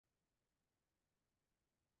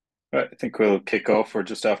Right, I think we'll kick off. We're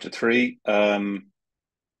just after three. Some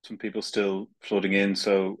people still flooding in,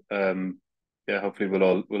 so yeah, hopefully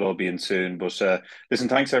we'll all be in soon. But listen,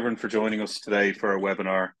 thanks everyone for joining us today for our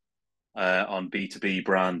webinar on B2B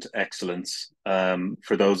brand excellence.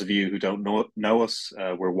 For those of you who don't know us,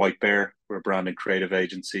 we're White Bear. We're a brand and creative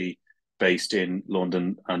agency based in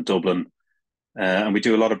London and Dublin, and we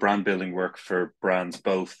do a lot of brand building work for brands,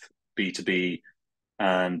 both B2B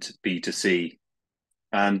and B2C.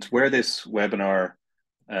 And where this webinar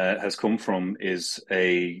has come from is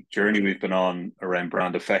a journey we've been on around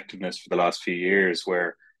brand effectiveness for the last few years,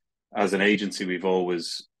 where as an agency, we've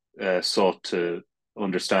always sought to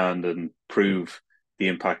understand and prove the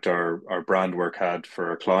impact our brand work had for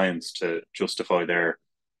our clients to justify their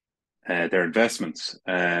investments.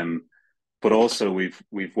 But also we've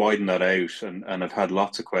widened that out, and I've had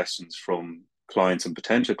lots of questions from clients and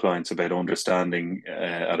potential clients about understanding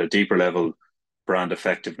at a deeper level brand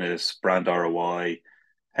effectiveness, brand ROI.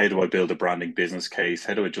 How do I build a branding business case?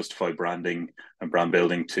 How do I justify branding and brand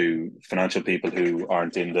building to financial people who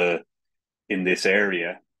aren't in this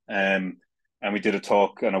area? And we did a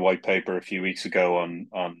talk and a white paper a few weeks ago on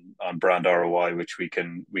brand ROI, which we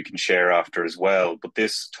can share after as well. But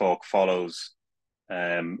this talk follows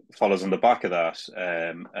on the back of that,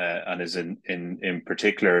 and is in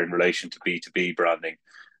particular in relation to B2B branding,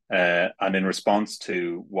 and in response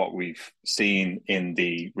to what we've seen in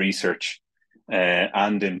the research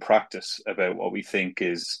and in practice about what we think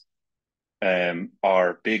is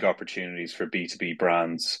are big opportunities for B2B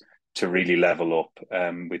brands to really level up.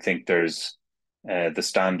 We think there's the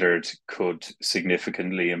standard could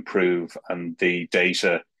significantly improve, and the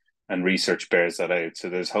data and research bears that out. So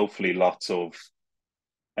there's hopefully lots of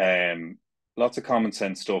common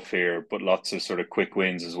sense stuff here, but lots of sort of quick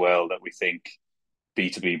wins as well that we think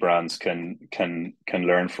B2B brands can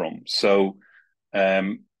learn from. So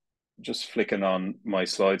just flicking on my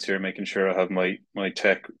slides here, making sure I have my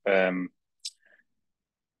tech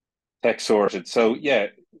sorted. So yeah,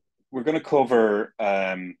 we're going to cover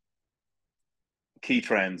key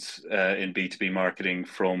trends in B2B marketing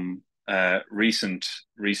from recent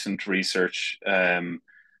research,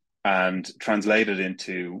 and translate it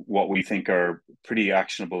into what we think are pretty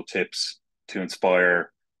actionable tips to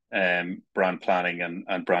inspire brand planning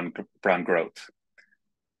and brand growth.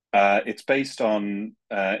 It's based on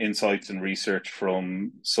insights and research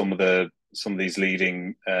from some of these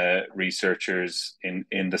leading researchers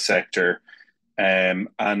in the sector. And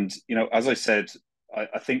as I said,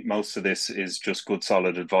 I think most of this is just good,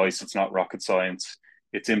 solid advice. It's not rocket science.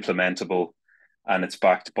 It's implementable, and it's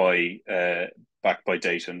backed by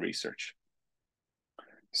data and research.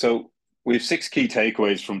 So we have 6 key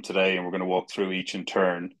takeaways from today, and we're going to walk through each in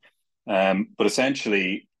turn. But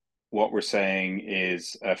essentially, what we're saying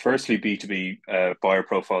is, firstly, B2B buyer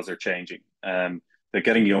profiles are changing. They're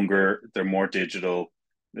getting younger, they're more digital,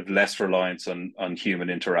 they have less reliance on human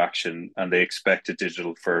interaction, and they expect a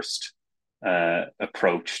digital first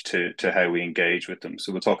approach to how we engage with them.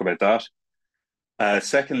 So we'll talk about that.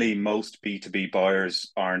 Secondly, most B2B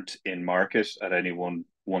buyers aren't in market at any one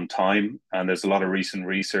time, and there's a lot of recent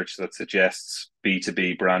research that suggests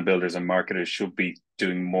B2B brand builders and marketers should be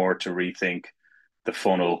doing more to rethink the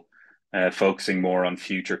funnel, focusing more on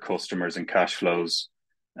future customers and cash flows,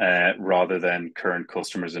 rather than current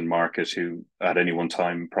customers in market who at any one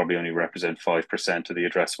time probably only represent 5% of the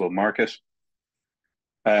addressable market.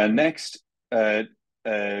 Next,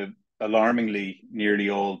 alarmingly, nearly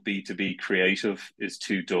all B2B creative is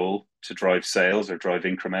too dull to drive sales or drive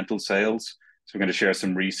incremental sales. So we're going to share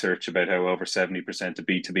some research about how over 70% of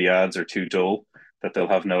B2B ads are too dull, that they'll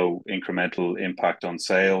have no incremental impact on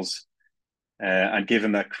sales. And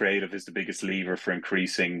given that creative is the biggest lever for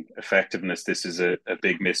increasing effectiveness, this is a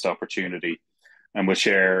big missed opportunity. And we'll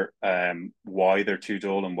share why they're too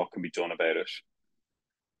dull and what can be done about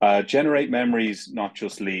it. Generate memories, not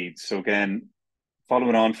just leads. So again,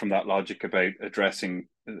 following on from that logic about addressing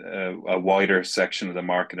a wider section of the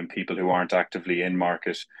market and people who aren't actively in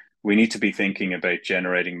market, we need to be thinking about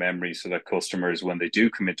generating memories so that customers, when they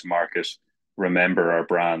do come into market, remember our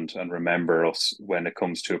brand and remember us when it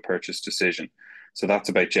comes to a purchase decision. So that's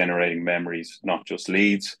about generating memories, not just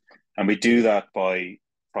leads. And we do that by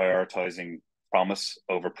prioritizing promise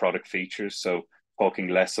over product features. So talking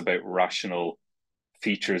less about rational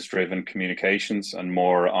features-driven communications and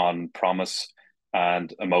more on promise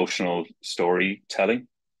and emotional storytelling.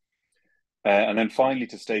 And then finally,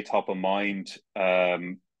 to stay top of mind,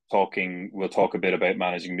 we'll talk a bit about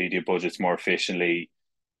managing media budgets more efficiently,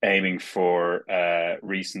 aiming for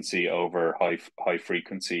recency over high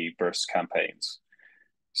frequency burst campaigns.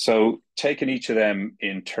 So taking each of them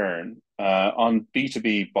in turn, On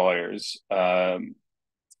B2B buyers, and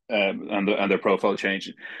their profile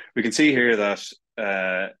changing, we can see here that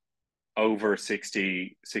over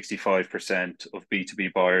 65% of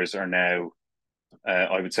B2B buyers are now,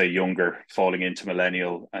 I would say, younger, falling into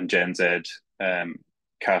millennial and Gen Z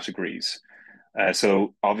categories.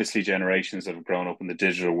 So obviously generations that have grown up in the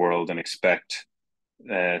digital world and expect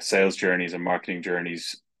sales journeys and marketing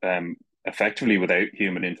journeys effectively without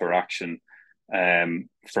human interaction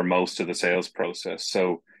for most of the sales process.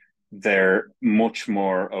 So they're much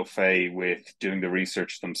more au fait with doing the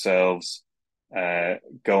research themselves,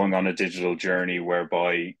 going on a digital journey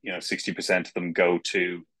whereby 60% of them go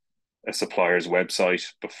to a supplier's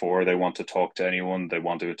website before they want to talk to anyone. They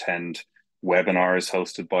want to attend webinars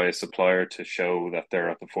hosted by a supplier to show that they're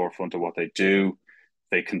at the forefront of what they do.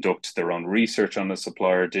 They conduct their own research on the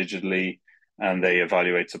supplier digitally, and they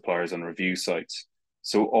evaluate suppliers on review sites.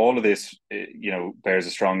 So all of this, bears a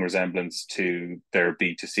strong resemblance to their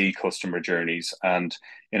B2C customer journeys. And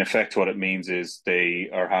in effect, what it means is they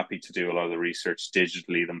are happy to do a lot of the research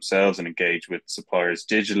digitally themselves and engage with suppliers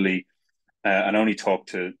digitally, and only talk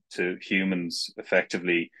to humans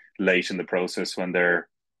effectively late in the process when they're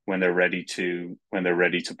ready to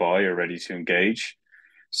buy or ready to engage.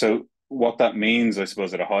 So what that means, I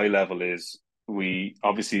suppose, at a high level is we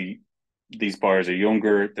obviously, these buyers are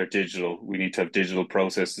younger, they're digital. We need to have digital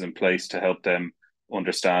processes in place to help them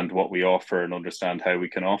understand what we offer and understand how we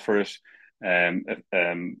can offer it. And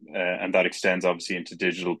that extends obviously into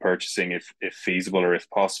digital purchasing if feasible or if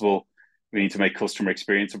possible. We need to make customer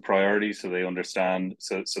experience a priority so they understand,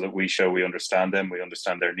 so that we show we understand them, we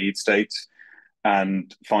understand their need states.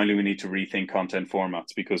 And finally, we need to rethink content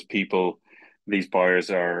formats because these buyers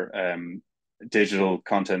are digital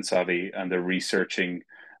content savvy, and they're researching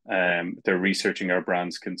our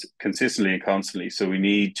brands consistently and constantly. So we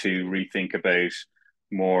need to rethink about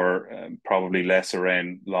more, probably less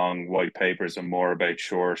around long white papers and more about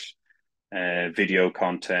short video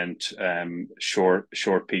content,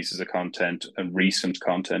 short pieces of content, and recent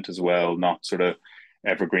content as well, not sort of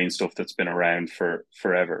evergreen stuff that's been around for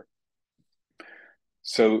forever.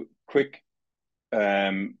 So that's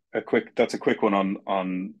a quick one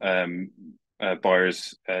on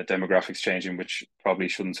buyers demographics changing, which probably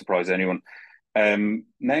shouldn't surprise anyone.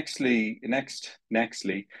 Nextly,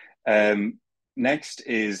 next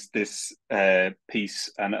is this piece,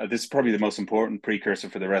 and this is probably the most important precursor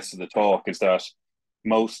for the rest of the talk, is that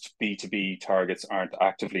most B2B targets aren't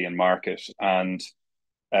actively in market. And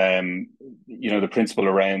the principle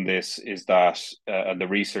around this is that the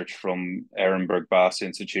research from Ehrenberg Bass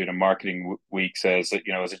Institute and Marketing Week says that,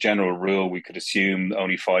 as a general rule, we could assume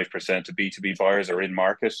only 5% of B2B buyers are in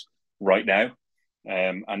market right now.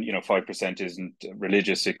 And 5% isn't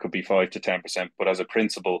religious, it could be 5 to 10%, but as a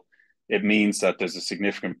principle, it means that there's a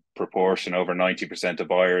significant proportion, over 90% of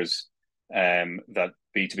buyers that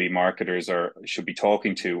B2B marketers should be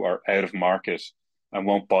talking to, are out of market and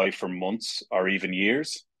won't buy for months or even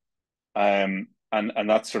years. And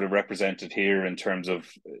that's sort of represented here in terms of,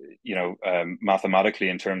 mathematically,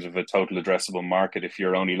 in terms of a total addressable market. If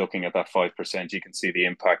you're only looking at that 5%, you can see the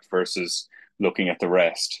impact versus looking at the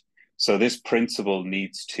rest. So this principle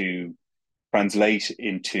needs to translate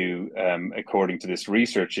into, according to this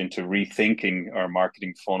research, into rethinking our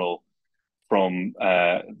marketing funnel from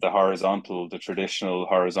the traditional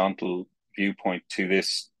horizontal viewpoint to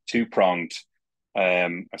this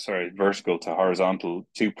vertical to horizontal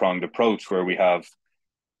two-pronged approach, where we have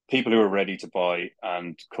people who are ready to buy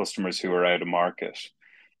and customers who are out of market.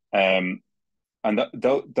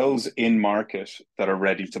 Those in market that are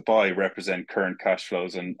ready to buy represent current cash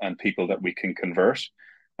flows and people that we can convert.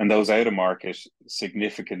 And those out of market,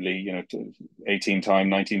 significantly, 18 times,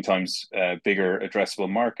 19 times bigger addressable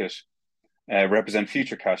market, represent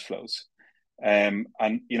future cash flows.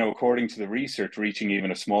 According to the research, reaching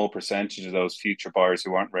even a small percentage of those future buyers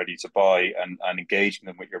who aren't ready to buy and engaging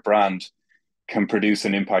them with your brand can produce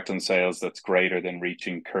an impact on sales that's greater than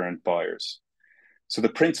reaching current buyers. So the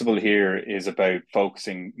principle here is about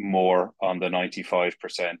focusing more on the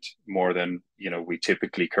 95%, more than we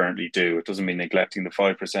typically currently do. It doesn't mean neglecting the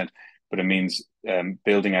 5%, but it means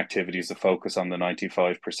building activities that focus on the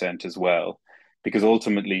 95% as well. Because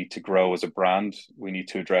ultimately, to grow as a brand, we need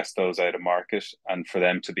to address those out of market, and for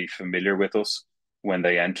them to be familiar with us when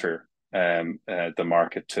they enter the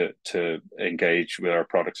market to engage with our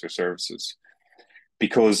products or services.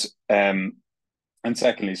 Because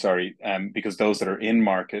those that are in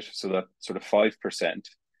market, so that sort of 5%,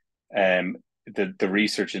 the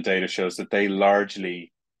research and data shows that they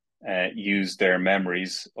largely use their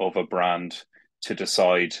memories of a brand to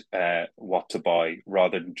decide what to buy,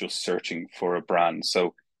 rather than just searching for a brand.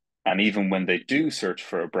 So And even when they do search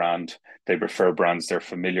for a brand, they prefer brands they're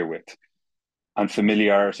familiar with. And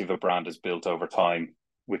familiarity of a brand is built over time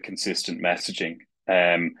with consistent messaging.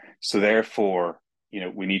 So therefore,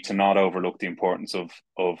 we need to not overlook the importance of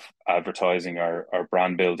advertising our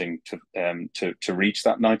brand building to reach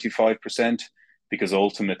that 95%, because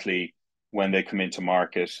ultimately, when they come into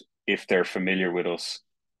market, if they're familiar with us,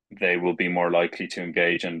 they will be more likely to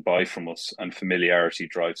engage and buy from us, and familiarity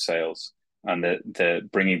drives sales. And the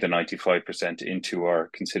bringing the 95% into our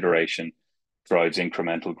consideration drives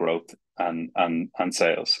incremental growth and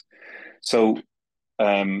sales. So,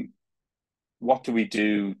 what do we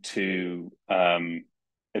do to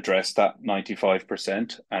address that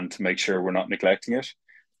 95% and to make sure we're not neglecting it?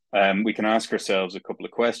 We can ask ourselves a couple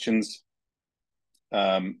of questions.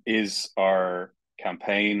 Is our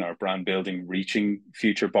campaign, our brand building, reaching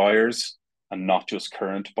future buyers and not just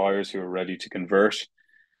current buyers who are ready to convert?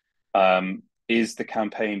 Is the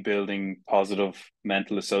campaign building positive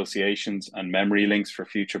mental associations and memory links for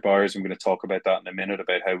future buyers? I'm going to talk about that in a minute,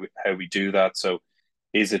 about how we do that. So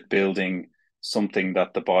is it building something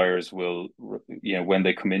that the buyers will, when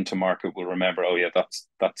they come into market, will remember, oh yeah, that's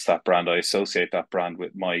that brand. I associate that brand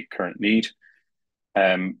with my current need.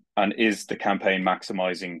 And is the campaign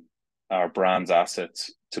maximizing our brand's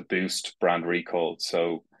assets to boost brand recall?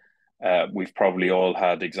 So we've probably all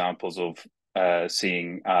had examples of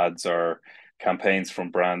seeing ads or campaigns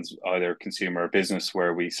from brands, either consumer or business,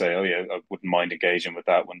 where we say, oh yeah, I wouldn't mind engaging with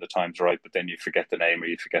that when the time's right, but then you forget the name or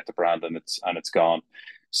you forget the brand and it's gone.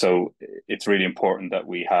 So it's really important that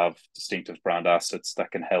we have distinctive brand assets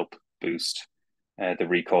that can help boost the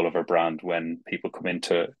recall of our brand when people come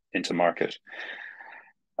into market.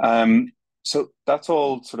 So that's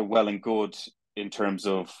all sort of well and good in terms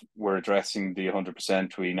of we're addressing the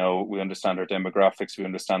 100%. We understand our demographics, we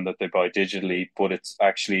understand that they buy digitally, but it's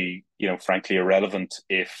actually, frankly irrelevant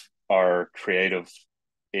if our creative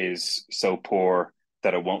is so poor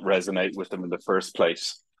that it won't resonate with them in the first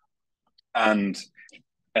place. And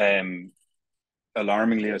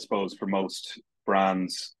alarmingly, I suppose, for most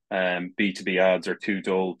brands, B2B ads are too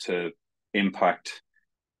dull to impact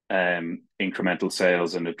incremental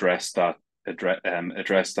sales and address that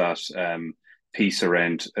piece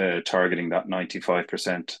around targeting that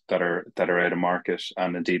 95% that are out of market,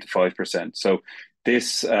 and indeed the 5%. So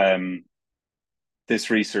this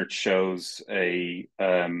research shows a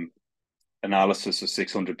analysis of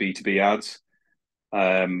 600 B2B ads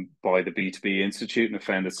by the B2B Institute, and it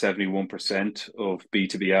found that 71% of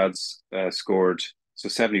B2B ads scored, so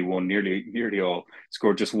 71, nearly all,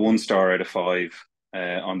 scored just 1 star out of 5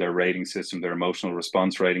 on their rating system, their emotional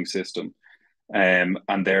response rating system. And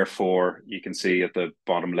therefore, you can see at the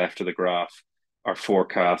bottom left of the graph, are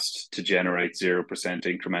forecast to generate 0%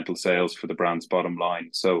 incremental sales for the brand's bottom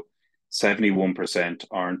line. So 71%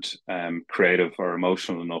 aren't creative or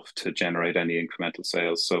emotional enough to generate any incremental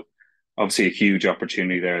sales. So obviously a huge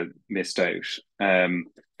opportunity there missed out.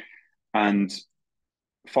 And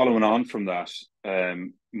following on from that,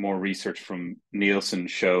 more research from Nielsen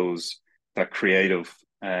shows that creative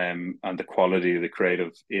and the quality of the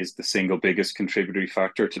creative is the single biggest contributory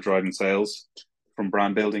factor to driving sales from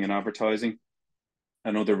brand building and advertising.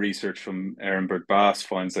 And other research from Ehrenberg Bass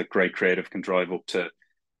finds that great creative can drive up to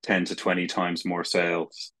 10 to 20 times more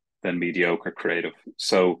sales than mediocre creative.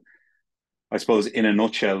 So I suppose in a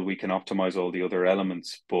nutshell, we can optimize all the other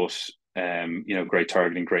elements, but great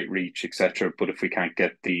targeting, great reach, etc. But if we can't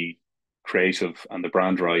get the creative and the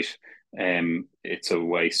brand right, it's a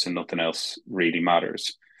waste and nothing else really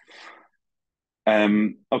matters.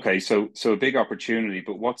 Okay, so a big opportunity,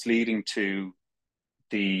 but what's leading to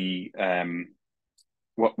the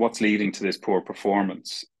what's leading to this poor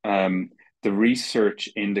performance? The research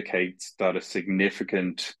indicates that a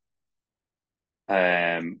significant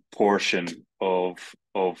portion of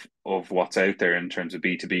what's out there in terms of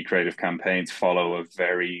B2B creative campaigns follow a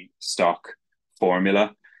very stock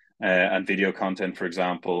formula. And video content, for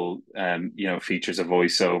example, features a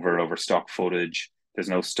voiceover over stock footage. There's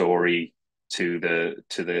no story to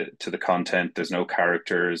the content. There's no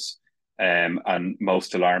characters, and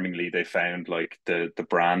most alarmingly, they found like the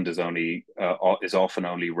brand is often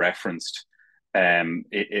only referenced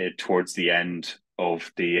towards the end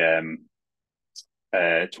of the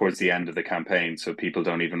campaign. So people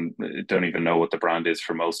don't even know what the brand is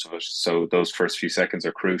for most of it. So those first few seconds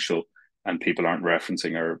are crucial, and people aren't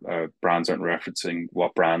referencing, or brands aren't referencing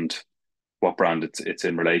what brand it's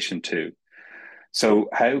in relation to. So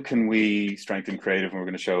how can we strengthen creative? And we're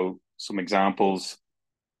going to show some examples.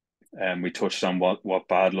 We touched on what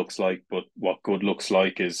bad looks like, but what good looks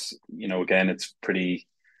like is, again, it's pretty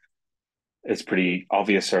it's pretty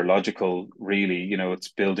obvious or logical, really. You know, it's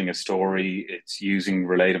building a story, it's using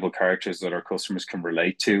relatable characters that our customers can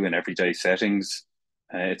relate to in everyday settings.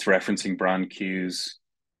 It's referencing brand cues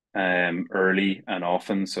early and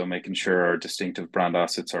often, so making sure our distinctive brand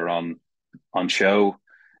assets are on show.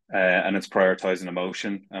 And it's prioritizing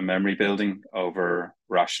emotion and memory building over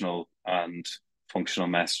rational and functional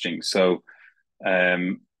messaging. So,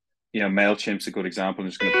 MailChimp's a good example. I'm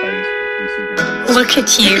just going to play this. Look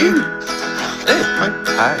at you.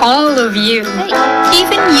 Hi. All of you.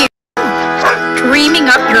 Even you.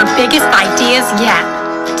 Dreaming up your biggest ideas yet.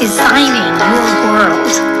 Designing your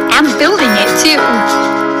world. And building it too.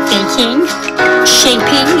 Baking,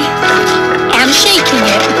 shaping, and shaking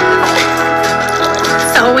it.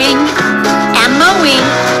 Sewing and mowing.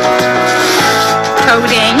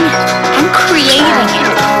 Coding and creating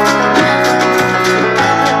it.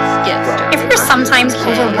 Sometimes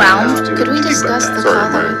overwhelmed. Could we discuss the call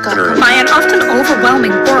that we've got by an often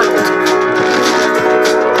overwhelming world?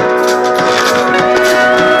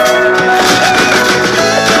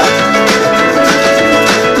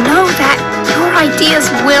 Know that your ideas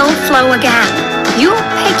will flow again. You'll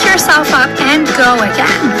pick yourself up and go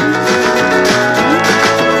again.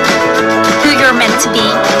 Who you're meant to be,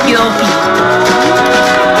 you'll be.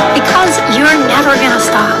 Because you're never gonna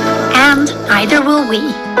stop, and neither will we.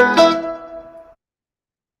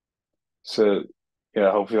 So, yeah,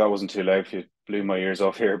 hopefully that wasn't too loud if you blew my ears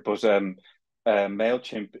off here. But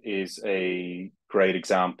MailChimp is a great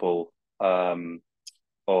example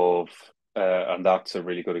of, and that's a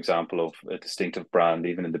really good example of a distinctive brand,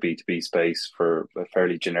 even in the B2B space for a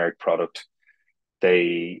fairly generic product.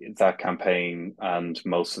 That campaign and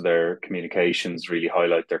most of their communications really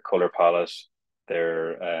highlight their color palette,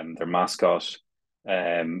 their mascot.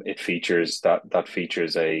 It features that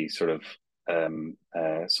features a sort of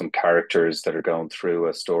some characters that are going through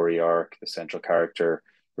a story arc. The central character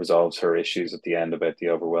resolves her issues at the end about the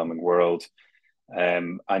overwhelming world.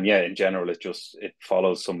 And yeah, in general, it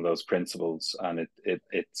follows some of those principles, and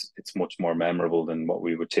it's much more memorable than what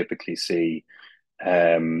we would typically see.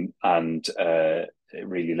 And it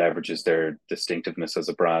really leverages their distinctiveness as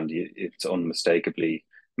a brand. It's unmistakably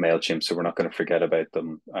MailChimp, so we're not going to forget about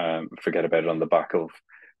them, forget about it on the back of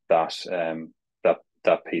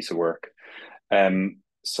that piece of work.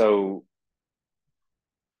 So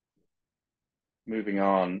moving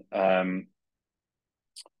on, I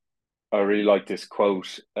really like this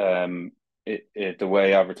quote. The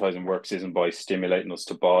way advertising works isn't by stimulating us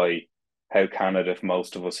to buy. How can it if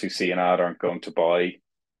most of us who see an ad aren't going to buy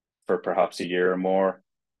for perhaps a year or more?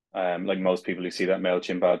 Like most people who see that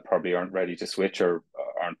MailChimp ad probably aren't ready to switch or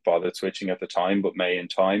aren't bothered switching at the time, but may in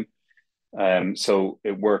time. So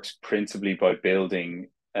it works principally by building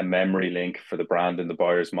a memory link for the brand in the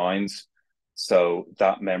buyer's minds. So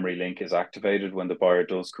that memory link is activated when the buyer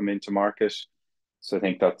does come into market. So I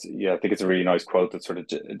think I think it's a really nice quote that sort of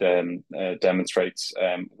demonstrates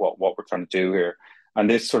what we're trying to do here. And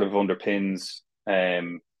this sort of underpins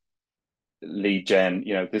lead gen.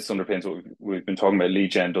 This underpins what we've been talking about.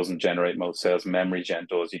 Lead gen doesn't generate most sales, memory gen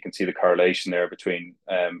does. You can see the correlation there between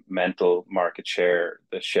mental market share,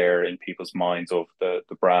 the share in people's minds of the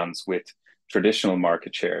brands, with traditional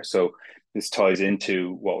market share. So this ties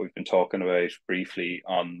into what we've been talking about briefly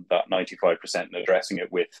on that 95% and addressing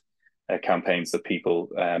it with campaigns that people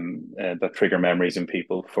that trigger memories in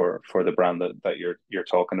people for the brand that you're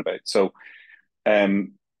talking about. So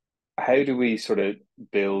how do we sort of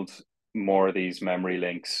build more of these memory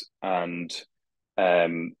links and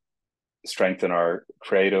strengthen our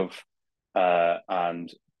creative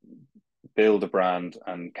and build a brand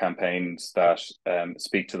and campaigns that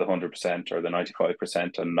speak to the 100% or the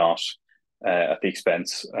 95% and not at the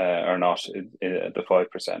expense or not at the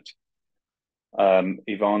 5%?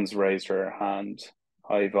 Yvonne's raised her hand.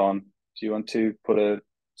 Hi, Yvonne. Do you want to put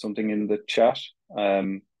something in the chat?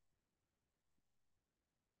 Can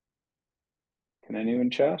anyone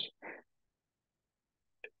chat?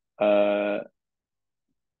 I'm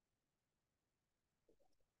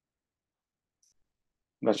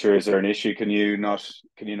not sure. Is there an issue? Can you not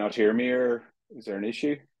hear me, or is there an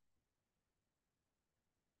issue?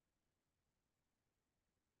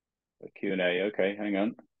 The Q&A. Okay, hang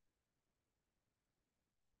on.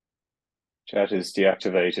 Chat is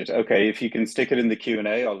deactivated. Okay, if you can stick it in the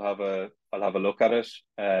Q&A, I'll have a look at it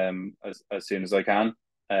as soon as I can.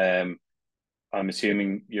 I'm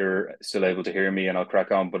assuming you're still able to hear me, and I'll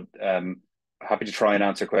crack on. But happy to try and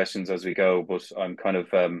answer questions as we go. But I'm kind of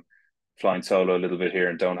flying solo a little bit here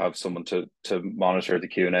and don't have someone to monitor the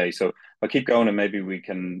Q&A. So I'll keep going, and maybe we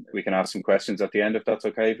can ask some questions at the end if that's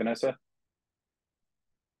okay, Vanessa.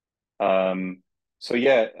 So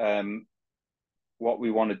yeah. what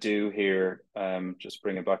we want to do here, just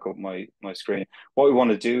bring it back up my screen. What we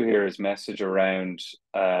want to do here is message around.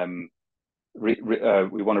 We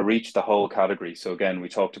want to reach the whole category. So again, we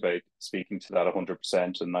talked about speaking to that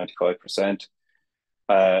 100% and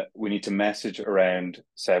 95%. We need to message around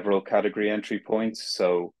several category entry points.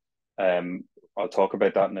 So I'll talk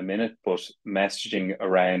about that in a minute, but messaging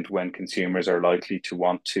around when consumers are likely to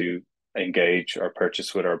want to engage or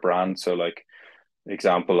purchase with our brand. So like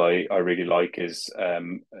example I really like is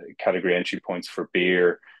category entry points for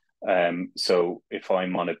beer. So if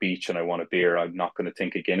I'm on a beach and I want a beer, I'm not going to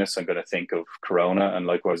think of Guinness. I'm going to think of Corona. And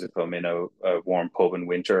likewise, if I'm in a warm pub in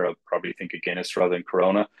winter, I'll probably think of Guinness rather than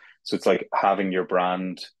Corona. So it's like having your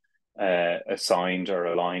brand assigned or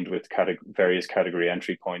aligned with various category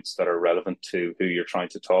entry points that are relevant to who you're trying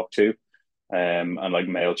to talk to. And like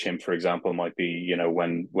MailChimp, for example, might be, you know,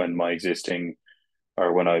 when my existing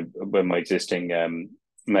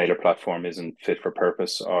mailer platform isn't fit for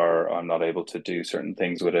purpose, or I'm not able to do certain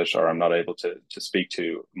things with it, or I'm not able to speak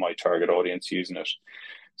to my target audience using it.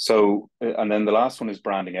 So, and then the last one is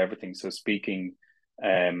branding everything. So speaking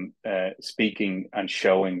and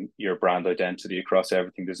showing your brand identity across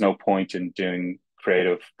everything. There's no point in doing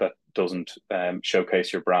creative that doesn't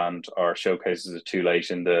showcase your brand or showcases it too late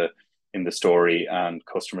in the story, and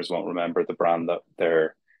customers won't remember the brand that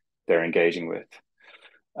they're engaging with.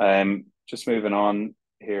 Just moving on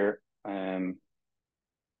here.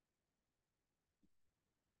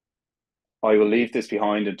 I will leave this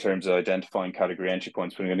behind in terms of identifying category entry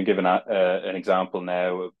points, but I'm going to give an example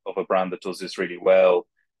now of a brand that does this really well.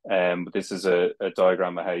 But this is a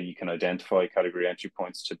diagram of how you can identify category entry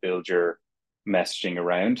points to build your messaging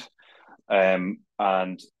around. And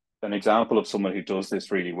an example of someone who does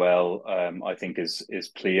this really well, I think,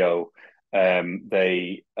 is Pleo.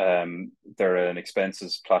 They're an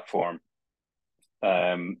expenses platform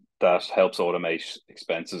that helps automate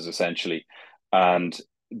expenses essentially. And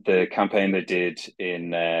the campaign they did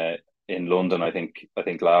in London, I think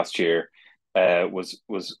last year,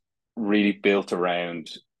 was really built around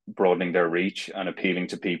broadening their reach and appealing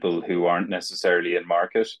to people who aren't necessarily in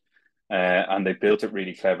market. And they built it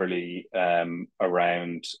really cleverly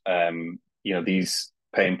around you know, these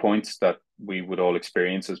pain points that we would all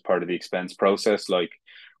experience as part of the expense process, like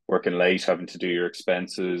working late, having to do your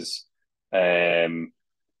expenses,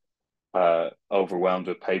 overwhelmed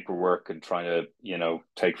with paperwork and trying to, you know,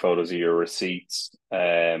 take photos of your receipts,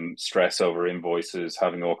 stress over invoices,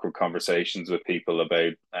 having awkward conversations with people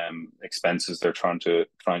about expenses they're trying to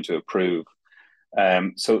approve.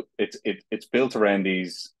 So it's built around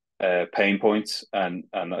these pain points and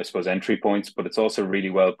I suppose entry points, but it's also really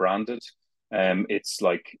well branded. It's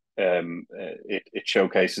like it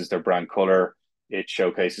showcases their brand color, it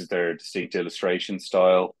showcases their distinct illustration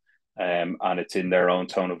style, and it's in their own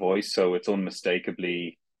tone of voice, so it's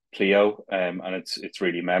unmistakably Pleo, and it's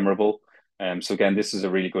really memorable. So again, this is a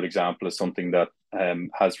really good example of something that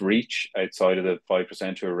has reach outside of the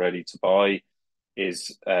 5% who are ready to buy,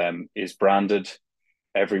 is branded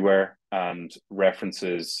everywhere and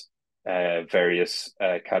references various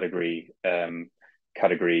category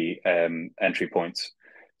entry points.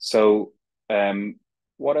 So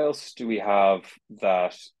what else do we have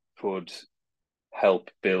that could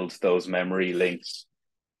help build those memory links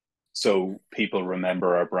so people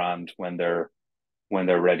remember our brand when they're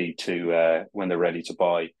ready to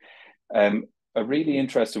buy? A really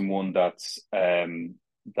interesting one that's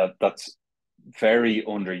very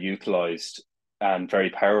underutilized and very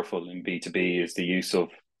powerful in B2B is the use of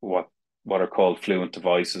what are called fluent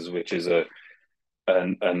devices, which is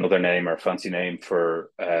another name or fancy name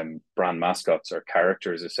for brand mascots or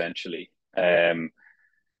characters essentially.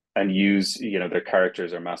 And use, you know, their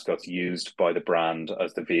characters or mascots used by the brand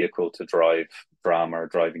as the vehicle to drive drama or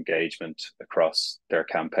drive engagement across their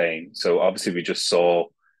campaign. So obviously we just saw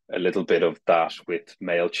a little bit of that with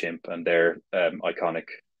MailChimp and their iconic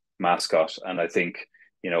mascot. And I think,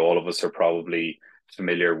 you know, all of us are probably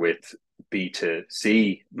familiar with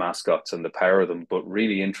B2C mascots and the power of them. But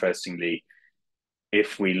really interestingly,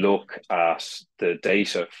 if we look at the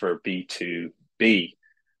data for B2B,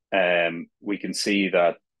 we can see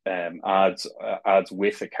that ads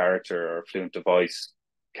with a character or a fluent device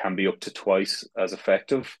can be up to twice as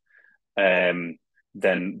effective than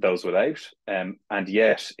those without. And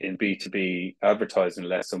yet in B2B advertising,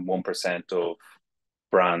 less than 1% of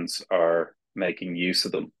brands are making use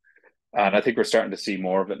of them. And I think we're starting to see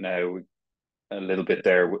more of it now, a little bit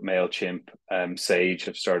there with MailChimp. Sage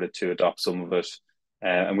have started to adopt some of it.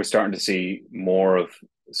 And we're starting to see more of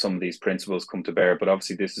some of these principles come to bear. But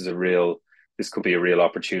obviously this could be a real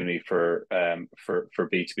opportunity for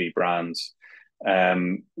B2B brands.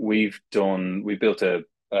 We built a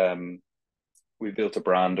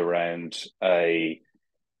brand around a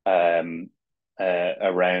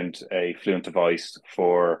fluent device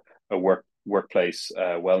for a workplace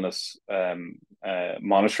wellness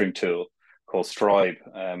monitoring tool called Strive,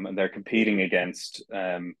 and they're competing against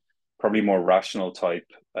probably more rational type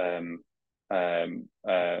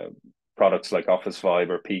products like Office Vibe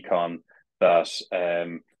or Peakon that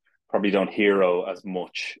probably don't hero as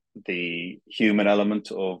much the human element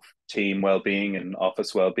of team well-being and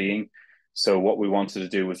office well-being. So what we wanted to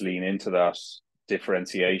do was lean into that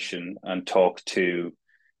differentiation and talk to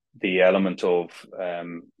the element of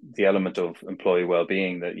employee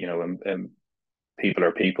well-being, that people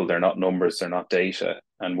are people, they're not numbers, they're not data.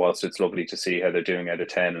 And whilst it's lovely to see how they're doing out of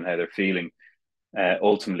 10 and how they're feeling,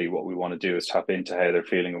 ultimately what we want to do is tap into how they're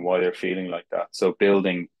feeling and why they're feeling like that. So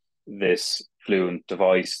building this fluent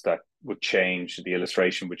device that would change, the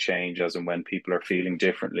illustration would change as and when people are feeling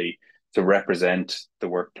differently, to represent the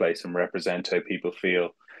workplace and represent how people feel,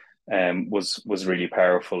 was really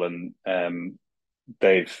powerful. And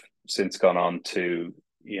they've since gone on to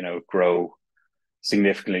grow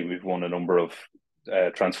significantly. We've won a number of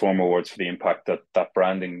Transform Awards for the impact that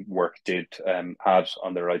branding work had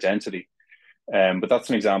on their identity. But that's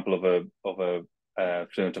an example of a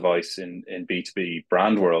fluent device in B2B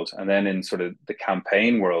brand world. And then in sort of the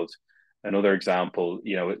campaign world, another example,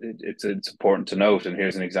 it's important to note, and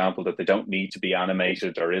here's an example, that they don't need to be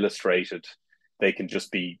animated or illustrated. They can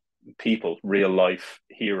just be people, real life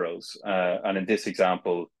heroes. And in this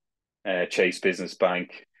example, Chase Business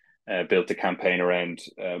Bank built a campaign around,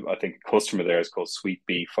 I think a customer there is called Sweet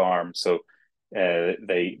Bee Farm. So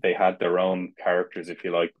they had their own characters, if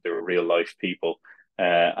you like. They were real life people.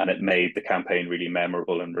 And it made the campaign really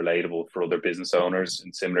memorable and relatable for other business owners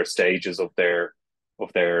in similar stages of their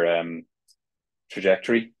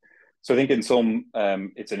trajectory. So I think in some,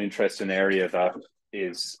 it's an interesting area that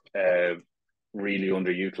is really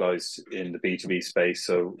underutilized in the B2B space.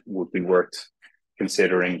 So would be worth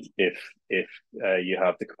considering if you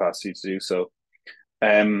have the capacity to do so.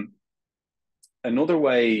 Another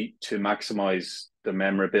way to maximize the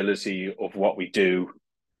memorability of what we do,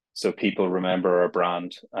 so people remember our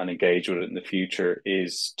brand and engage with it in the future,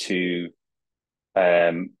 is to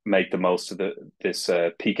make the most of this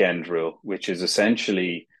peak end rule, which is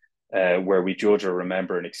essentially where we judge or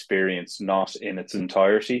remember an experience not in its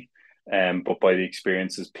entirety, but by the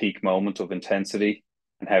experience's peak moment of intensity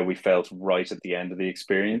and how we felt right at the end of the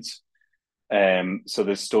experience. So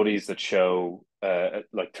there's studies that show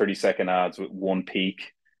like 30-second ads with one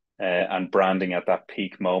peak and branding at that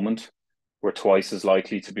peak moment were twice as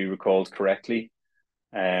likely to be recalled correctly,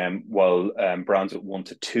 while brands with 1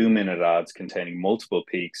 to 2 minute ads containing multiple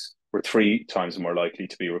peaks were 3 times more likely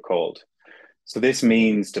to be recalled. So this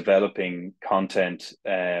means developing content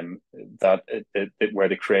where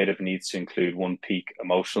the creative needs to include one peak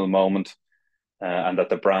emotional moment, and that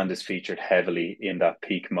the brand is featured heavily in that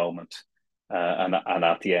peak moment and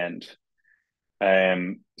at the end.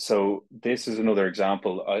 So this is another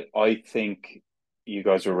example. I think you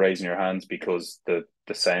guys were raising your hands because the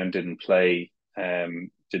sound didn't play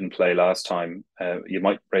last time. You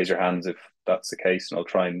might raise your hands if that's the case, and I'll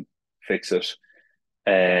try and fix it.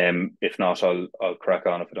 If not, I'll crack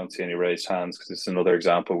on if I don't see any raised hands, because it's another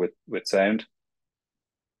example with sound.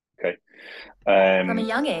 Okay. From a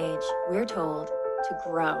young age, we're told to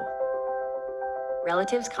grow.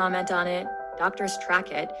 Relatives comment on it, doctors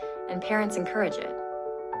track it, and parents encourage it.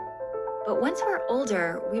 But once we're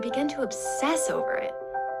older, we begin to obsess over it.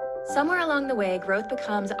 Somewhere along the way, growth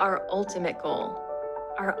becomes our ultimate goal,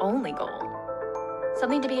 our only goal,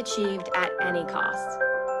 something to be achieved at any cost.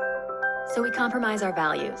 So we compromise our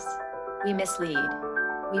values, we mislead,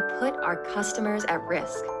 we put our customers at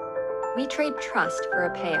risk. We trade trust for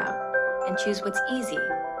a payout and choose what's easy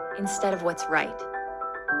instead of what's right.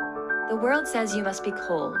 The world says you must be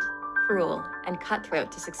cold, cruel, and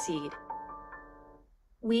cutthroat to succeed.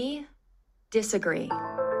 We disagree.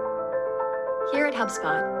 Here at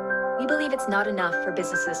HubSpot, we believe it's not enough for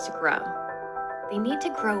businesses to grow. They need to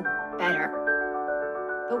grow better.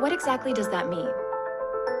 But what exactly does that mean?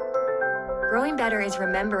 Growing better is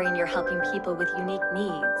remembering you're helping people with unique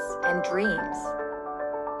needs and dreams.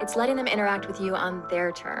 It's letting them interact with you on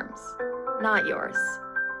their terms, not yours.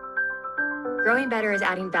 Growing better is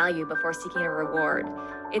adding value before seeking a reward.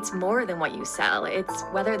 It's more than what you sell, it's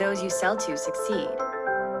whether those you sell to succeed.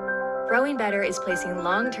 Growing better is placing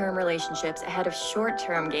long-term relationships ahead of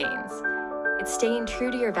short-term gains. It's staying true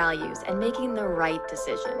to your values and making the right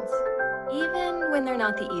decisions, even when they're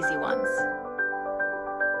not the easy ones.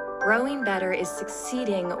 Growing better is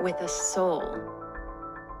succeeding with a soul.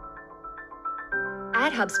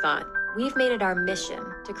 At HubSpot, we've made it our mission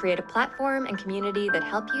to create a platform and community that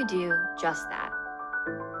help you do just that.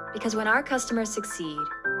 Because when our customers succeed,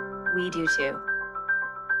 we do too.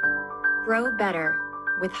 Grow better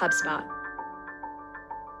with HubSpot.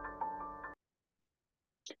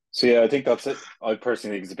 So yeah, I think that's it. I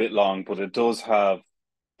personally think it's a bit long, but it does have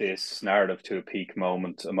this narrative to a peak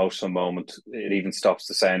moment, emotional moment. It even stops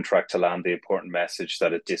the soundtrack to land the important message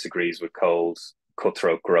that it disagrees with cold,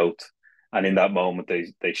 cutthroat growth. And in that moment,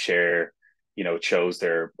 they share, it shows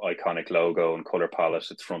their iconic logo and color palette.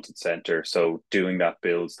 It's front and center. So doing that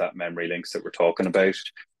builds that memory links that we're talking about,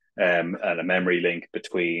 and a memory link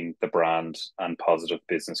between the brand and positive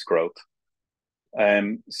business growth.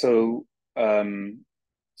 So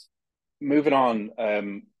moving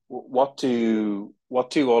on, what do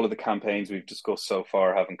all of the campaigns we've discussed so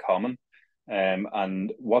far have in common?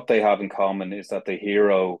 And what they have in common is that they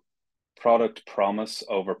hero product promise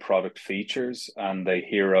over product features, and they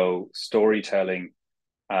hero storytelling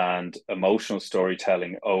and emotional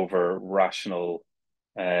storytelling over rational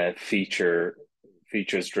features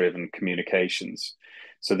driven communications.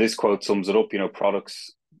 So this quote sums it up.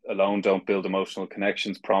 Products alone don't build emotional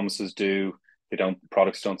connections, promises do.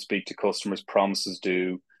 Products don't speak to customers, promises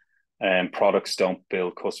do. And products don't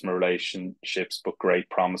build customer relationships, but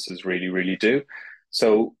great promises really, really do.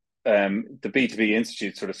 So the B2B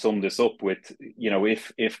Institute sort of summed this up with,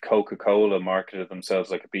 if Coca-Cola marketed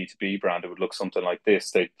themselves like a B2B brand, it would look something like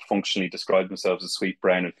this. They functionally describe themselves as sweet,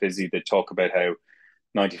 brown, and fizzy. They talk about how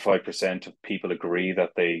 95% of people agree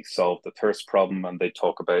that they solve the thirst problem, and they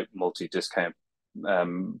talk about multi-discount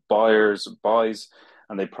buys,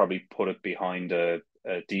 and they probably put it behind a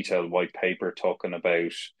detailed white paper talking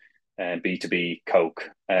about B2B Coke.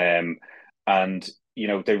 And,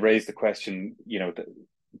 they raise the question,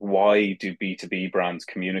 why do B2B brands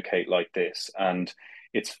communicate like this? And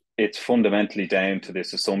it's fundamentally down to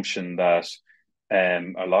this assumption that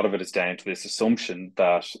a lot of it is down to this assumption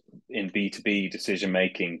that in B2B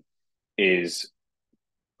decision-making is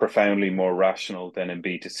profoundly more rational than in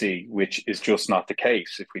B2C, which is just not the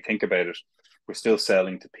case. If we think about it, we're still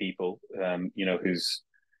selling to people, whose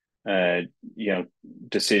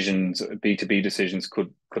decisions, B2B decisions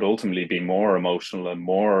could ultimately be more emotional and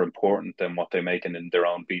more important than what they're making in their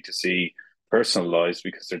own B2C personal lives,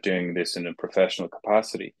 because they're doing this in a professional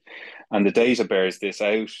capacity. And the data bears this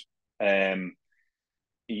out.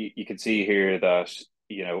 You can see here that,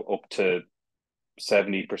 up to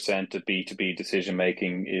 70% of B2B decision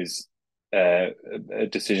making is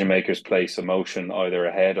decision makers place emotion either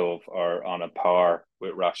ahead of or on a par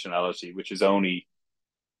with rationality, which is only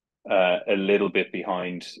a little bit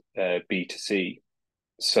behind B2C.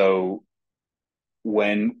 So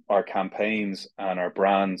when our campaigns and our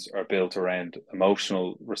brands are built around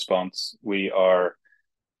emotional response, we are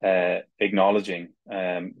acknowledging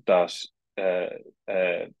that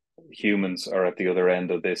humans are at the other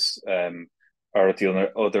end of this,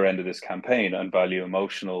 other end of this campaign, and value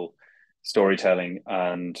emotional storytelling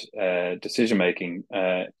and decision making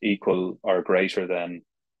equal or greater than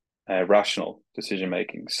rational decision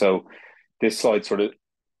making. So this slide sort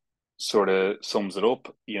of sums it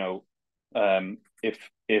up.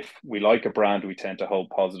 If we like a brand, we tend to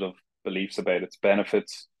hold positive beliefs about its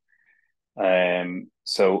benefits.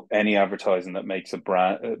 So any advertising that makes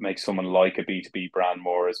someone like a B2B brand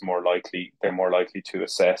they're more likely to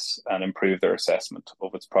assess and improve their assessment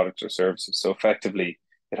of its products or services. So effectively,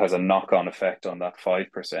 it has a knock-on effect on that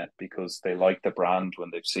 5%, because they like the brand when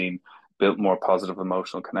they've built more positive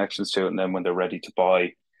emotional connections to it, and then when they're ready to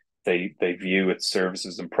buy, they view its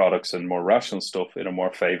services and products and more rational stuff in a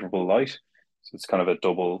more favorable light. So it's kind of a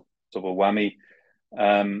double whammy.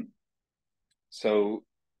 So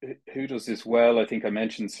who does this well? I think I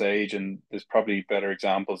mentioned Sage, and there's probably better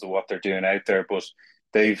examples of what they're doing out there, but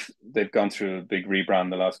they've gone through a big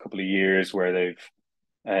rebrand the last couple of years, where they've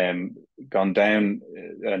gone down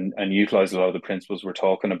and utilized a lot of the principles we're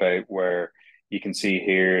talking about, where you can see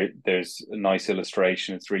here, there's a nice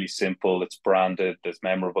illustration. It's really simple. It's branded. There's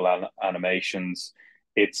memorable animations.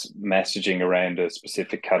 It's messaging around a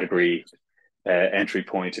specific category entry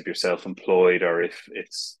point if you're self-employed, or if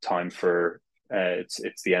it's time for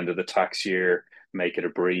it's the end of the tax year, make it a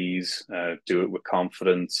breeze, do it with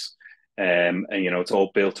confidence. And it's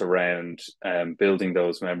all built around building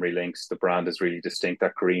those memory links. The brand is really distinct.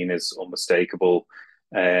 That green is unmistakable.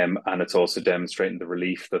 And it's also demonstrating the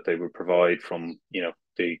relief that they would provide from,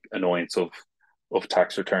 the annoyance of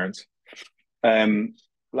tax returns.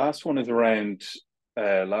 Last one is around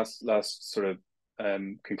last sort of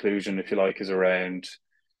conclusion, if you like, is around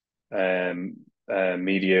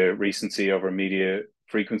media recency over media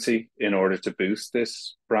frequency in order to boost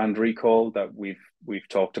this brand recall that we've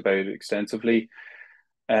talked about extensively.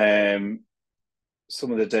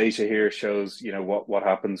 Some of the data here shows, what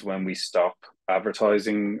happens when we stop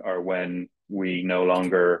advertising or when we no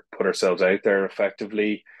longer put ourselves out there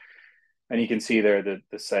effectively. And you can see there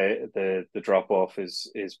that the drop off is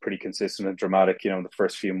pretty consistent and dramatic. In the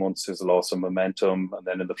first few months, there's a loss of momentum, and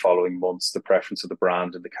then in the following months, the preference of the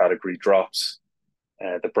brand in the category drops.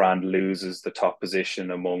 The brand loses the top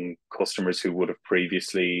position among customers who would have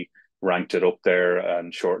previously ranked it up there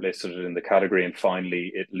and shortlisted it in the category, and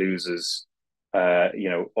finally, it loses,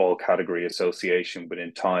 all category association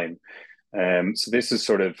within time. So this is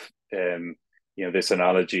sort of this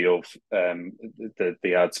analogy of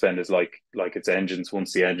the ad spend is like its engines.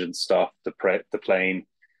 Once the engines stop, the plane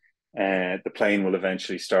will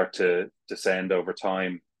eventually start to descend over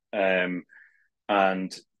time, and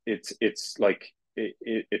it's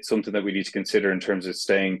something that we need to consider in terms of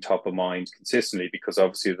staying top of mind consistently, because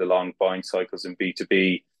obviously the long buying cycles in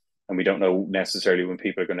B2B, and we don't know necessarily when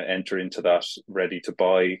people are going to enter into that ready to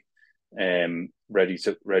buy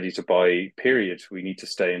period. We need to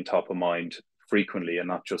stay in top of mind frequently and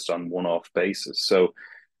not just on one-off basis. So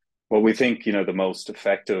what we think, the most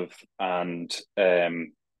effective and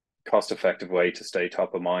cost-effective way to stay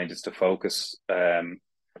top of mind is to focus on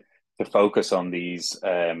these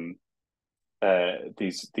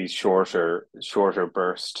shorter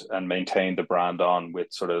bursts and maintain the brand on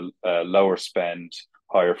with sort of lower spend,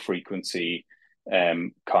 higher frequency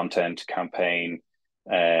content campaign,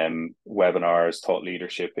 webinars, thought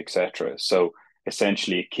leadership, etc. So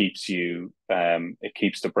essentially it keeps the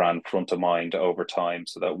brand front of mind over time,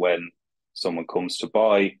 so that when someone comes to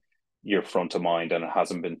buy, you're front of mind and it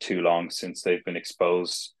hasn't been too long since they've been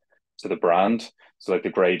exposed to the brand. So like the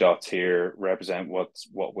gray dots here represent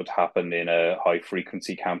what would happen in a high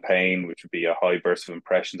frequency campaign, which would be a high burst of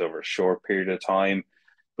impressions over a short period of time.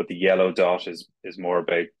 But the yellow dot is more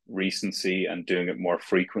about recency and doing it more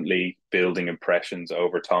frequently, building impressions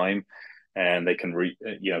over time. And they can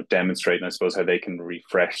demonstrate, and I suppose, how they can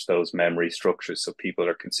refresh those memory structures so people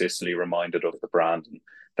are consistently reminded of the brand, and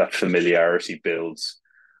that familiarity builds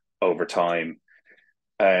over time.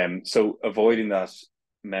 So avoiding that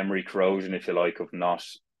memory corrosion, if you like, of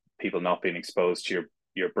people not being exposed to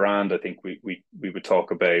your brand, I think we would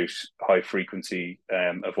talk about high frequency,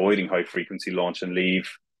 avoiding high frequency launch and leave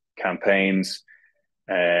campaigns,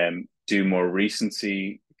 do more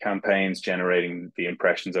recency campaigns, generating the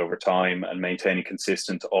impressions over time, and maintaining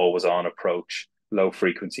consistent, always on approach. Low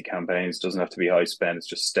frequency campaigns doesn't have to be high spend; it's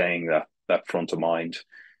just staying that front of mind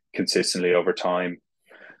consistently over time.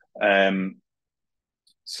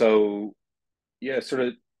 So yeah, sort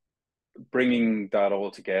of bringing that all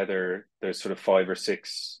together, there's sort of 5 or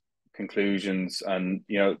 6 conclusions, and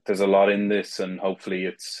there's a lot in this, and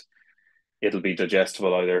hopefully it'll be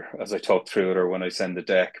digestible either as I talk through it or when I send the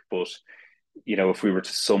deck. But if we were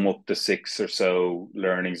to sum up the 6 or so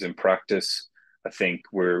learnings in practice, I think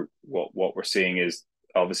what we're seeing is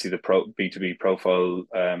obviously the B2B profile,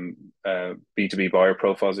 B2B buyer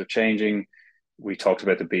profiles are changing. We talked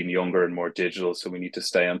about them being younger and more digital, so we need to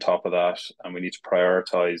stay on top of that, and we need to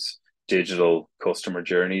prioritize digital customer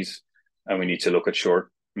journeys, and we need to look at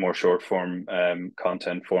more short form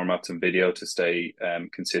content formats and video to stay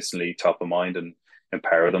consistently top of mind and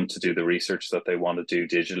empower them to do the research that they want to do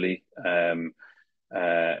digitally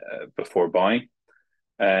before buying.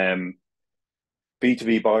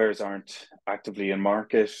 B2B buyers aren't actively in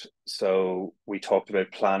market, so we talked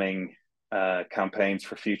about planning campaigns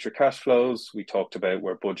for future cash flows. We talked about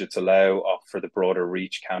where budgets allow, opt for the broader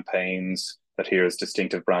reach campaigns that here as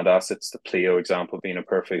distinctive brand assets, the Pleo example being a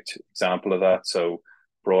perfect example of that. So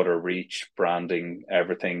broader reach, branding,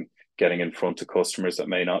 everything, getting in front of customers that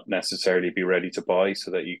may not necessarily be ready to buy,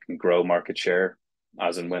 so that you can grow market share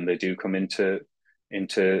as and when they do come into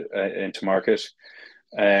market.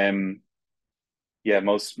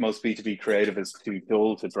 Most B2B creative is too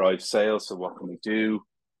dull to drive sales. So what can we do?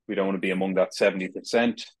 We don't want to be among that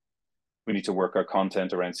 70%. We need to work our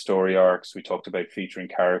content around story arcs. We talked about featuring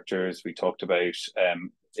characters. We talked about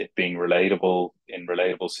it being relatable in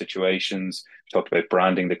relatable situations. We talked about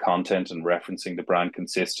branding the content and referencing the brand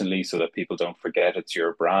consistently so that people don't forget it's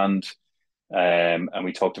your brand. And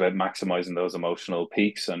we talked about maximizing those emotional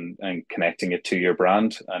peaks and connecting it to your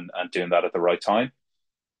brand and doing that at the right time.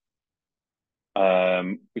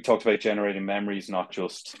 We talked about generating memories, not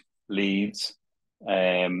just leads.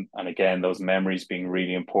 And again, those memories being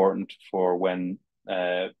really important for when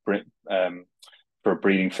for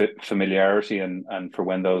breeding familiarity and for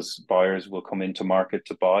when those buyers will come into market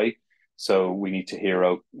to buy. So we need to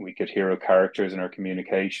get hero characters in our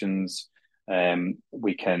communications.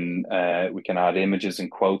 We can add images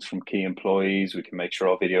and quotes from key employees. We can make sure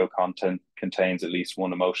all video content contains at least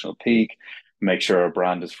one emotional peak. Make sure our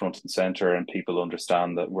brand is front and center and people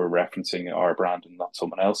understand that we're referencing our brand and not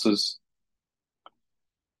someone else's.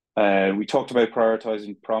 We talked about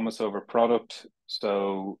prioritizing promise over product.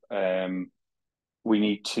 So we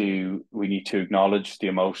need to acknowledge the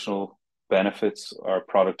emotional benefits our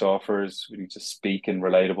product offers. We need to speak in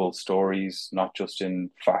relatable stories, not just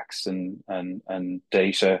in facts and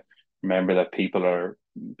data. Remember that people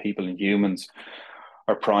and humans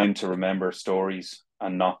are primed to remember stories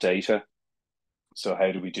and not data. So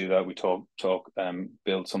how do we do that? We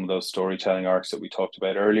build some of those storytelling arcs that we talked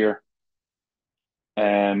about earlier.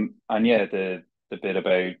 And yeah, the bit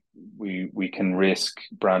about we can risk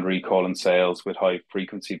brand recall and sales with high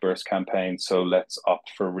frequency burst campaigns. So let's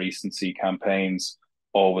opt for recency campaigns,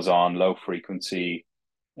 always on, low frequency,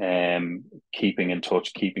 keeping in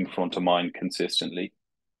touch, keeping front of mind consistently.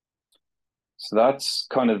 So that's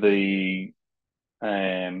kind of the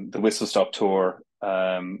whistle stop tour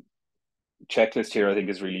checklist here. I think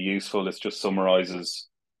is really useful. It just summarizes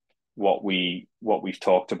what we've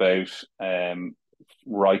talked about,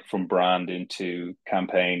 right from brand into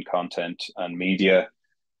campaign, content, and media,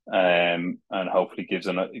 and hopefully gives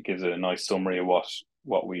a nice summary of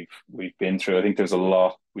what we've been through. I think there's a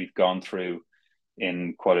lot we've gone through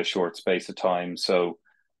in quite a short space of time. So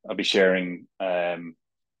I'll be sharing the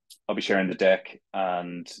deck,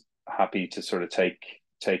 and happy to sort of take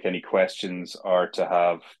any questions or to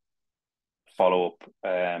have a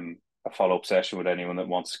follow-up session with anyone that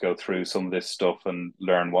wants to go through some of this stuff and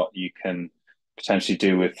learn what you can potentially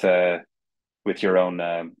do with your own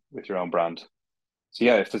brand. So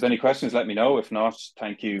yeah, if there's any questions, let me know. If not,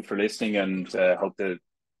 thank you for listening, and hope to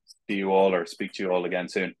see you all or speak to you all again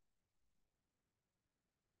soon.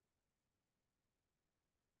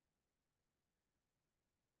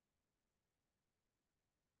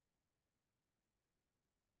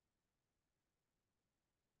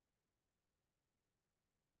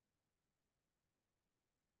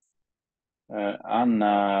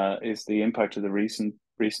 Anna, is the impact of the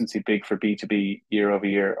recency big for B2B year over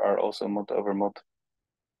year or also month over month?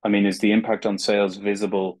 I mean, is the impact on sales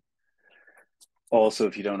visible also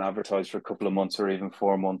if you don't advertise for a couple of months or even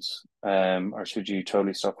 4 months, or should you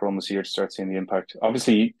totally stop for almost a year to start seeing the impact?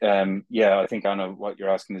 Obviously, yeah, I think, Anna, what you're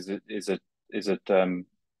asking is it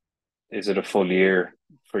a full year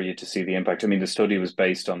for you to see the impact? I mean, the study was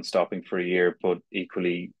based on stopping for a year, but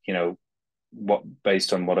equally,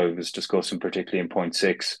 based on what I was discussing, particularly in point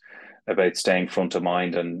 6 about staying front of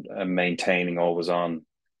mind and maintaining always on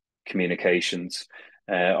communications,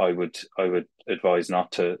 I would advise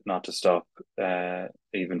not to stop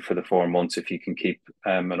even for the 4 months. If you can keep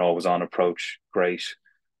an always on approach, great.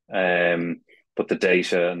 But the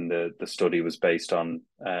data and the study was based on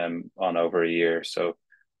over a year, so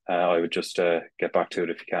I would just get back to it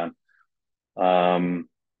if you can.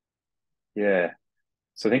 Yeah.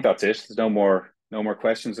 So I think that's it. There's no more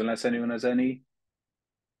questions unless anyone has any.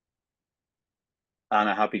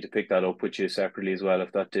 Anna, happy to pick that up with you separately as well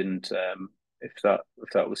if that didn't if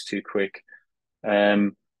that was too quick.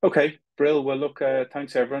 Okay, Brill. Well, look,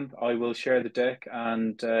 thanks everyone. I will share the deck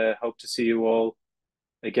and hope to see you all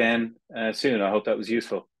again soon. I hope that was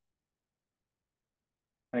useful.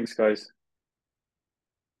 Thanks, guys.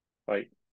 Bye.